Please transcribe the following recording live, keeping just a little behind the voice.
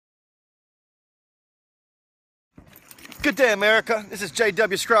Good day, America. This is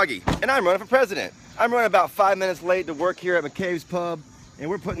J.W. Scroggie, and I'm running for president. I'm running about 5 minutes late to work here at McCabe's Pub, and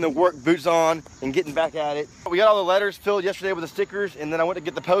we're putting the work boots on and getting back at it. We got all the letters filled yesterday with the stickers, and then I went to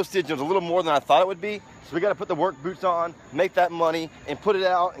get the postage. It was a little more than I thought it would be, so we got to put the work boots on, make that money, and put it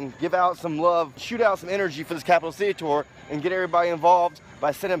out and give out some love, shoot out some energy for this Capital City tour, and get everybody involved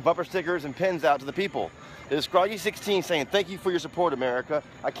by sending bumper stickers and pins out to the people. It is Scroggie16 saying, thank you for your support, America.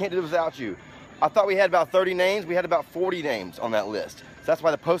 I can't do this without you. I thought we had about 30 names. We had about 40 names on that list. So that's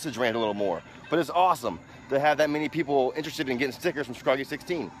why the postage ran a little more. But it's awesome to have that many people interested in getting stickers from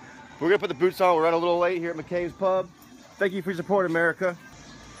Scroggie16. We're gonna put the boots on. We're running a little late here at McCabe's Pub. Thank you for your support, America.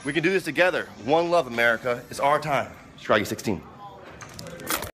 We can do this together. One love, America. It's our time. Scroggie16.